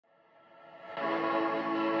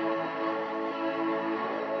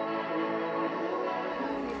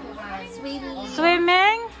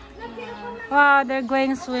Swimming? Wow, they're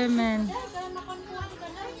going swimming.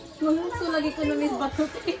 So lagi ko na miss batot.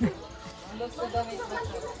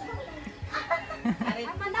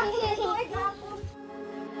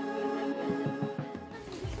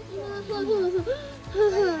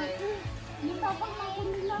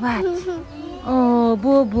 What? Oh,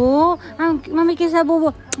 Bubu. Mami kiss sa Bubu.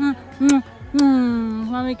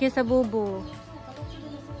 Mami kiss sa Bubu.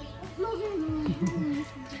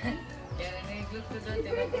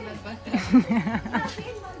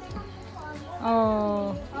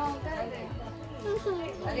 Oh.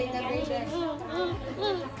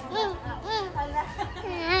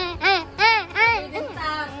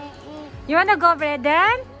 You wanna go,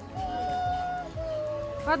 Braden?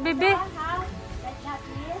 What, baby?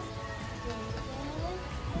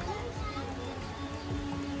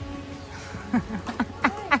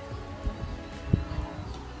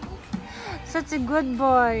 Such a good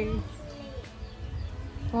boy.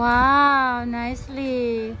 Wow,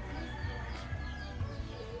 nicely.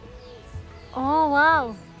 Oh,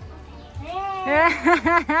 wow.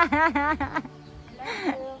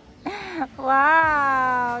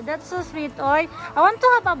 Wow, that's so sweet, Oy. I want to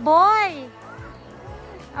have a boy.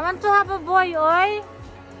 I want to have a boy, Oy.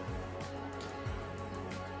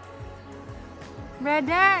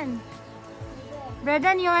 Braden.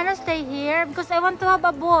 Braden, you wanna stay here? Because I want to have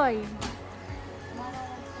a boy.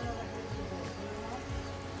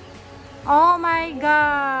 Oh my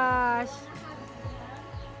gosh.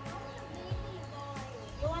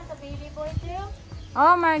 You want a baby boy too?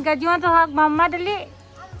 Oh my god, you want to hug Mama, dali?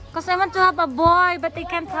 Because I want to have a boy, but I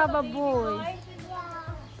can't have a boy.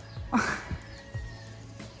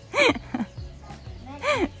 Next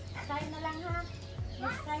time na lang ha.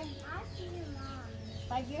 Next time.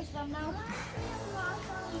 5 years from now.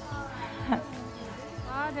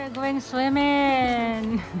 Oh, they're going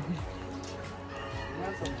swimming.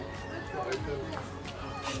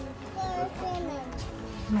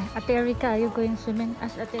 Ate Erika, are you going swimming?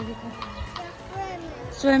 Ask Ate Erika.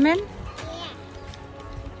 Swimming?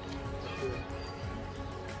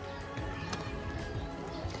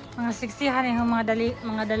 Mga 60 yung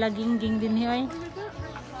mga dalagingging din hiyoy.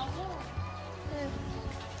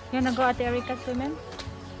 Yun, nag-go Ate Erika swimming?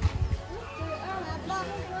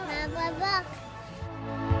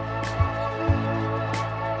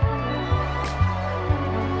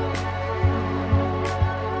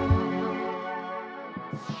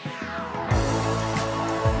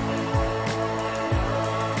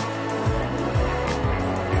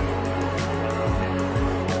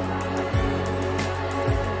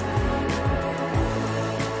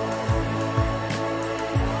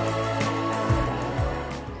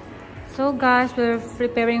 So guys, we're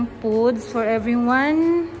preparing foods for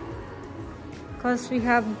everyone because we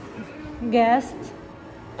have guests,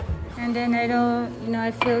 and then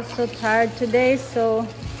I feel so tired today, so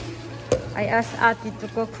I asked Ate to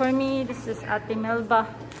cook for me. This is Ate Melba.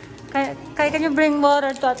 Can you bring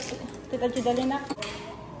water to Tita Jodalyn?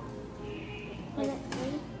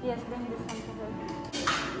 Yes, bring this one to her.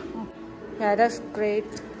 Oh. Yeah, that's great.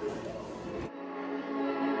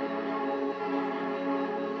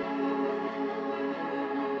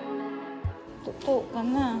 Tupo ka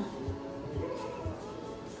na.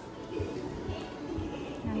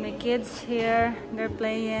 And my kids here, they're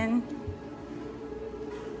playing.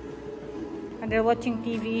 And they're watching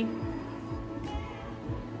TV.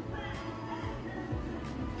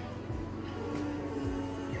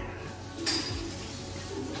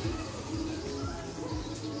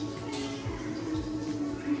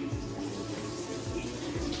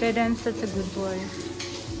 Braden's such a good boy.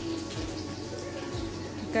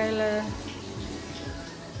 Kyla.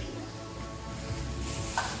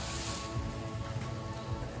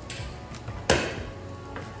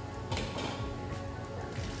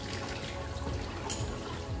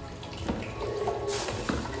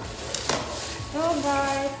 So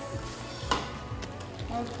guys,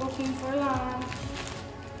 I was cooking for lunch.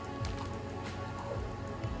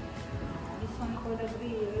 This one for the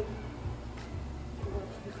grill.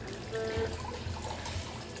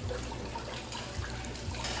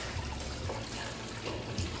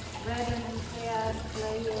 Braden and Kaya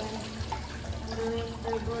playing, and the rest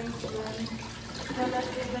they're going to run. So that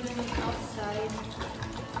we're going to meet outside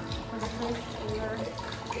for the first floor.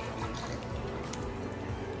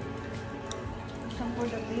 Some for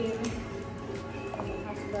the grill.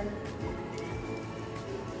 Husband.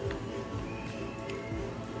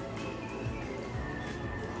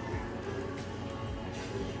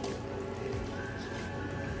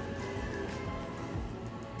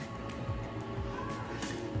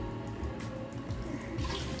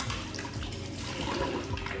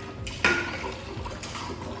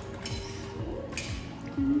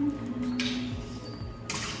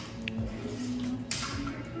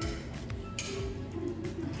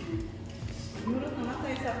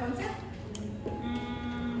 sa concert?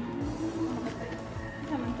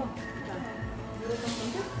 Naman to. Dito sa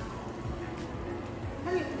concert?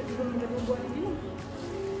 Kami, dito mo nabubuan din mo.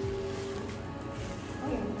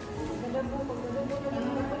 Ayun. Pagdabubo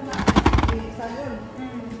na salon.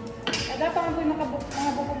 Ada pa nga po yung mga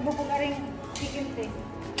bukog-bukog na rin chicken te.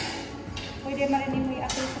 Pwede marinig mo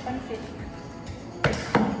i-apple sa pansit.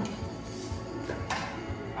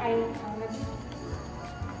 Ay, lagi.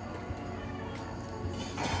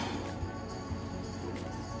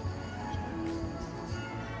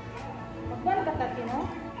 Magbuwan ka tati, no?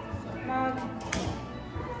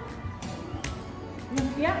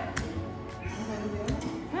 Lumpia?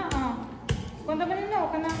 Kung naman nila,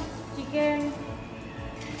 huwag ka ng chicken.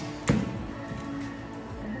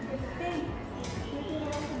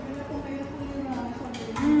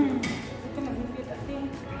 Ito nag-lumpia tati.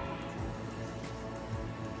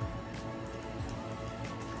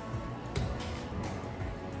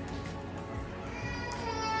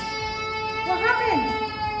 What happened?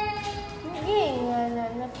 Hindi, wala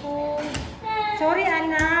na po. Sorry,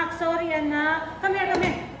 anak. Sorry, anak. Come here, come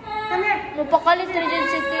here. Come here. Mapakalit na dyan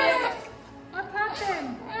si Tia. What happened?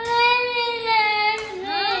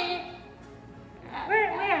 Where?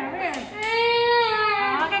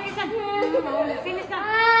 Okay, kisan. Finish na.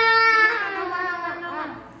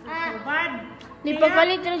 So bad. Di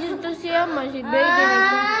pakalit na dyan to siya, si Braden.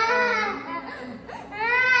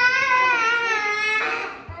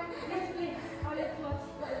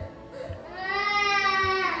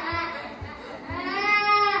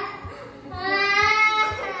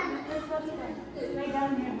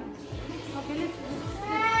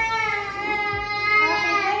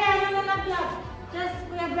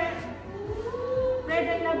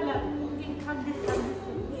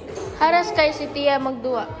 Haras kay si Tia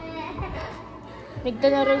magduwa. Nagta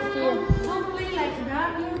na rin siya. Don't play like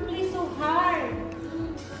that. You play so hard.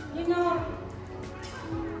 You know,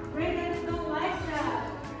 Braden don't like that.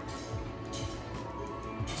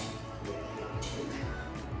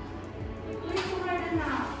 You play so hard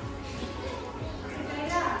enough. Like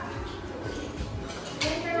that.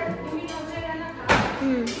 Later, you mean okay, anak ka?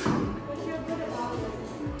 But you're good about it.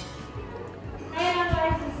 Kaya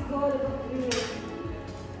guys, let's go to the grill.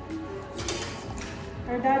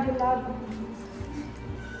 Her daddy love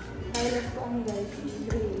let's go on guys.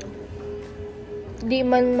 Di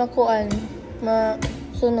man makuan,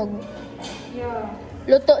 masunog. Yeah.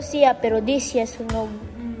 Luto siya pero di siya sunog.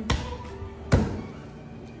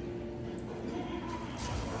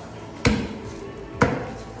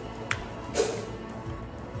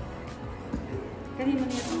 Kani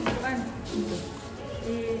man yung bukan.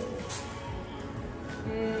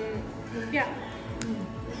 Lumpia.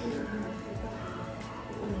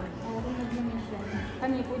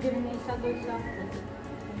 Kani pwede rin na isagol sa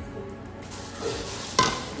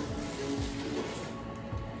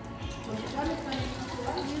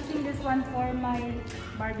I'm using this one for my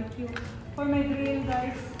barbecue. For my grill,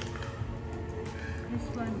 guys. This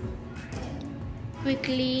one.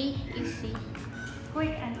 Quickly, easy.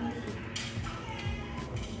 Quick and easy.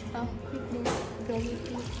 Oh, quickly. Go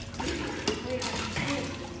quickly. Quick and quick.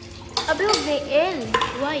 Abi, huwag na L.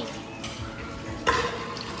 Why?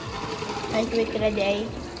 Ay, quick na di ay.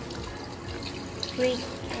 Quick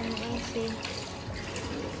and easy.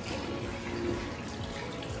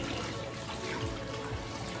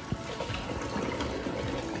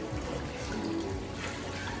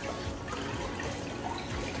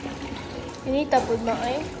 Pinita po na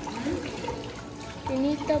ay?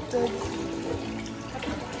 Pinita po.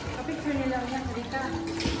 Kapicture nila yan, Rita.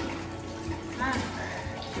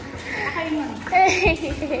 Akayin mo.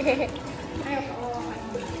 Ayaw ko.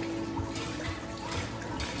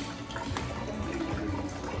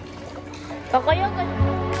 Kakayagan.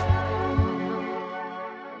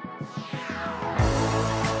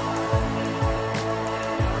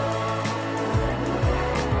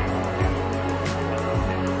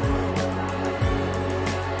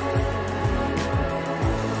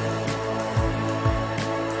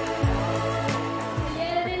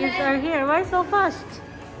 Kids are here. Why so fast?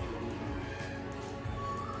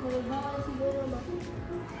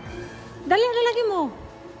 Dali ang lalaki mo.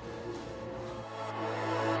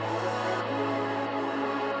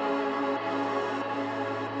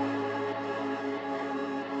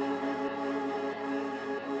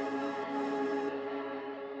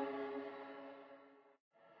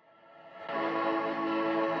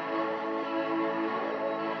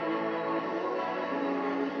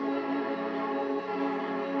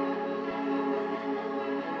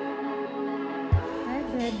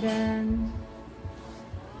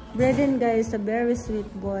 Braden guys, a very sweet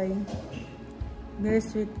boy, very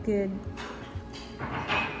sweet kid.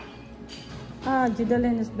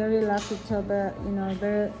 Jodalyn is very lucky to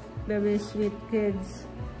have, very sweet kids.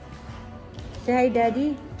 Say hi,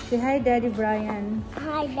 Daddy. Say hi, Daddy Brian.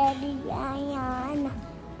 Hi, Daddy Brian.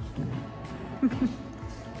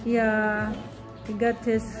 Yeah, he got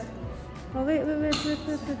his. Oh wait.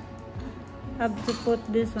 Have to put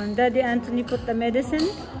this one. Daddy Anthony put the medicine.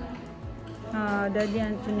 Daddy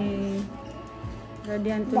Anthony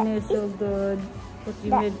is so good. Put the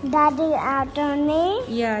Daddy Anthony?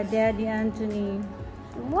 Yeah, Daddy Anthony.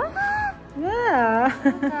 What? Yeah.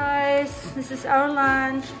 Guys, this is our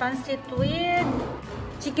lunch. Pancit with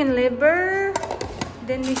chicken liver.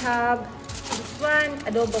 Then we have this one,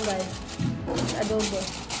 adobo, guys. Adobo.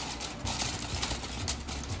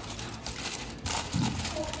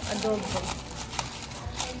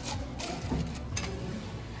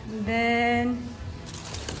 And then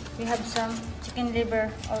we have some chicken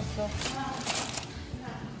liver also.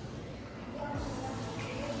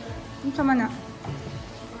 Sama na.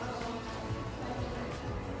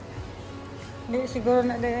 Hindi, siguro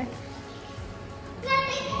na de.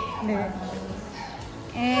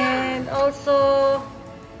 And also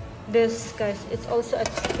this, guys, it's also a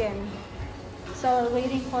chicken. So we're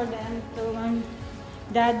waiting for them to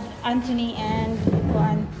Dad Anthony and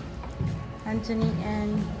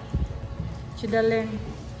Jodalyn,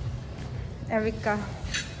 Erica.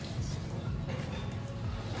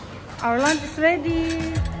 Our lunch is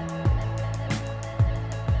ready.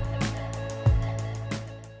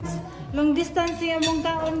 Long distance yung mong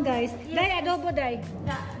taon, guys. Day, adobo, day.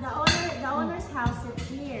 The owner's house is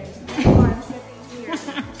here. So I'm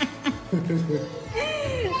sitting here.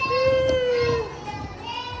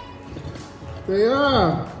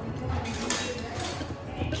 Yeah.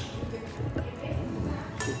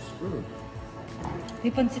 Di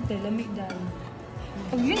pansit eh, lamig dahil.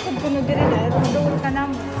 Pag lingkod ko na diri dahil, doon ka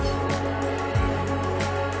naman.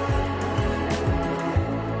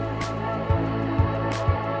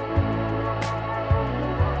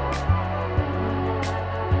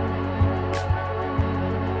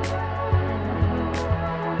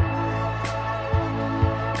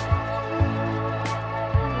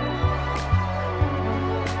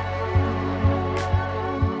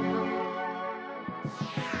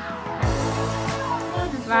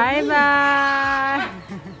 Bye-bye!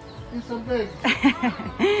 It's so big.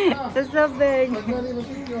 It's so big. I can't even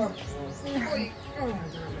pick you up.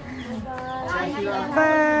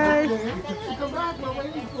 Bye! Come back, we're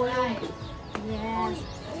waiting for you. Yes.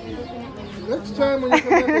 Next time when you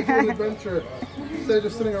come back, we'll do an adventure. Instead of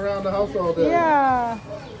just sitting around the house all day. Yeah.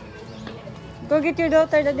 Go get your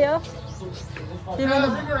daughter, Daddy. Oh. It's kind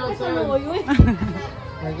of bigger outside.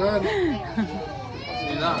 My God.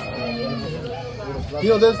 You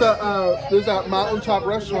know, there's that mountaintop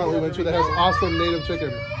restaurant we went to that has awesome native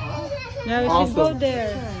chicken. Yeah, we should go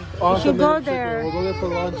there. Awesome, we should go native there. Chicken. We'll go there for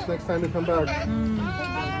lunch next time we come back.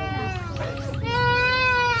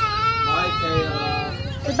 Bye,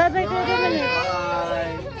 Kayla. Say bye-bye to Dominic.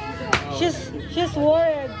 Bye. She's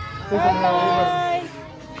worried. Bye-bye.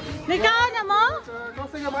 Nagkaon na mo? Go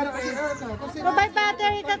say goodbye to Ate Erica. Go say Go bye-bye, Ate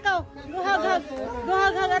Erica. Go hug. Go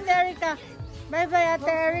hug Ate Erica. Bye-bye, Ate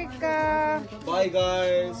Erica. Bye,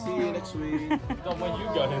 guys. See you next week.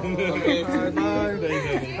 Okay, bye.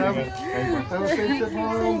 Have a safe trip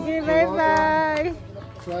home. Sige, bye-bye.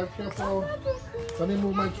 Drive careful. Let me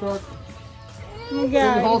move my truck. Okay.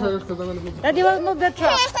 Can you hold her because I'm going to move. Daddy will move the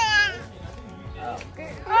truck.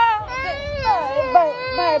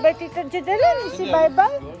 Bye, Tita Jodalyn. Say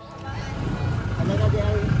bye-bye.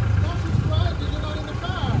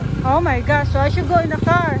 Oh my gosh, so I should go in the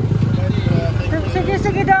car.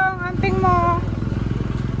 Sige daw, amping mo.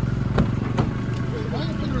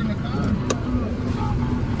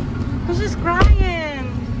 Because she's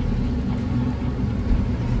crying.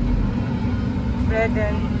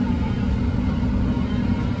 Braden.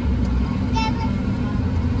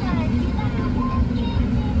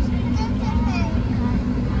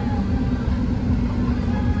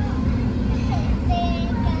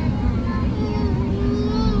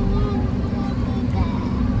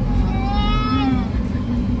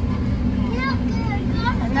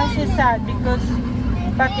 She's sad because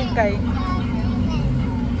bakit kay.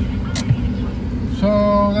 So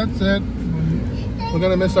that's it. We're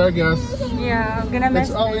gonna miss our guests. Yeah, I'm gonna miss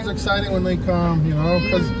It's always them. exciting when they come, you know,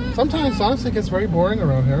 because sometimes honestly it gets very boring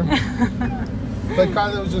around here. Like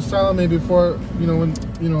Kyla was just telling me before, when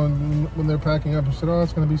they're packing up, I said, "Oh,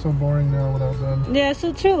 it's gonna be so boring now without them." Yeah,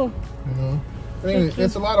 so true. You know, I mean,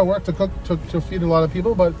 it's a lot of work to cook to feed a lot of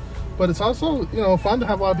people, but it's also, fun to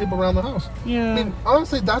have a lot of people around the house. Yeah. I mean,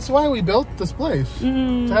 honestly, that's why we built this place,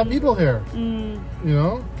 to have people here. You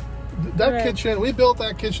know, that Correct. kitchen, we built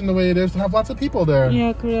that kitchen the way it is to have lots of people there.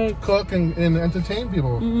 Yeah, correct. Cook and entertain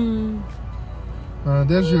people. Mm.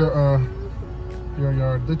 There's your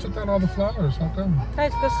yard. They took down all the flowers. How come?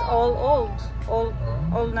 That's because all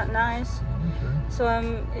not nice. Okay. So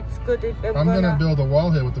it's good if I'm gonna build a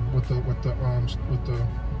wall here with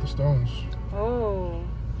the stones, Oh.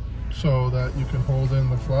 so that you can hold in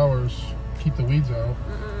the flowers, keep the weeds out.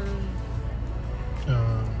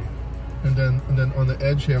 And then on the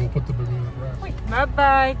edge here we'll put the Bermuda grass. Bye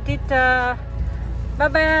bye, Tita. Bye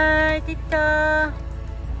bye, Tita.